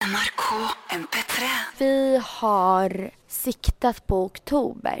NRK MP3. Vi har siktat på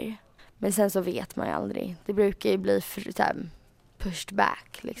oktober. Men sen så vet man ju aldrig. Det brukar ju bli pushed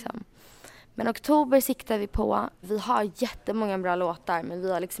back liksom. Men oktober siktar vi på. Vi har jättemånga bra låtar. Men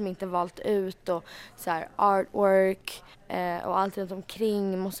vi har liksom inte valt ut. Och så här artwork och allt runt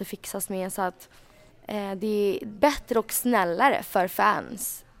omkring måste fixas med. Så att det är bättre och snällare för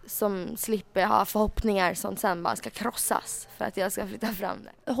fans. Som slipper ha förhoppningar som sen bara ska krossas för att jag ska flytta fram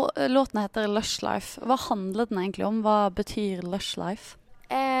det. Låten heter Lush Life. Vad handlar den egentligen om? Vad betyder Lush Life?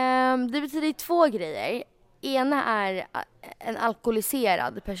 Det betyder 2 grejer. Ena är en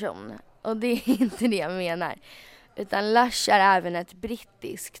alkoholiserad person. Och det är inte det jag menar. Utan lush är även ett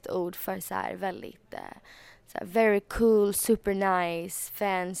brittiskt ord för så här väldigt så här very cool, super nice,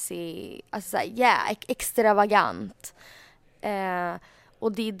 fancy. Alltså så här, extravagant.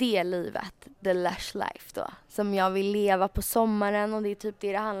 Och det är det livet, the lush life då, som jag vill leva på sommaren. Och det är typ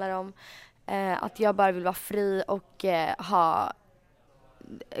det handlar om. Att jag bara vill vara fri och ha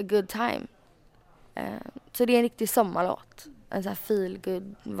a good time. Så det är en riktig sommarlåt. En sån här feel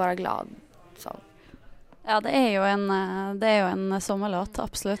good, vara glad sång. Ja, det är ju en sommarlåt,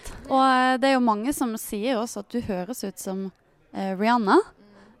 absolut. Och det är ju många som säger också att du hörs ut som Rihanna.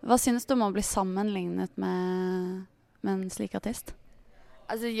 Vad syns du om att bli sammenlignet med en slik artist?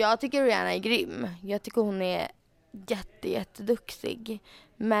 Alltså jag tycker Rihanna är grym. Jag tycker hon är jätteduktig.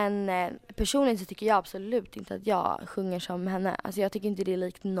 Men personligen så tycker jag absolut inte att jag sjunger som henne. Alltså jag tycker inte det är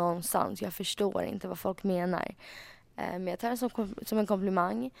likt någonstans. Jag förstår inte vad folk menar. Men jag tar det som en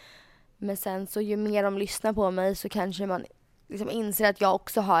komplimang. Men sen så ju mer de lyssnar på mig så kanske man liksom inser att jag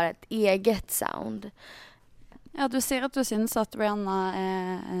också har ett eget sound. Ja, du säger att du syns att Rihanna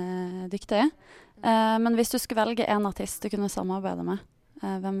är duktig. Men om du skulle välja en artist du kunde samarbeta med,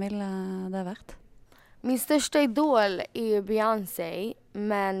 vem vill det varit? Min största idol är ju Beyoncé,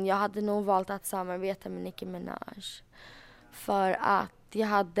 men jag hade nog valt att samarbeta med Nicki Minaj. För att jag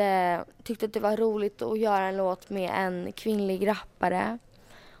hade tyckt att det var roligt att göra en låt med en kvinnlig rappare.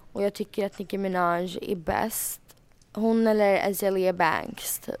 Och jag tycker att Nicki Minaj är bäst. Hon eller Azealia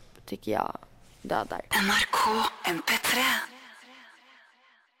Banks typ, tycker jag dödar. NRK MP3.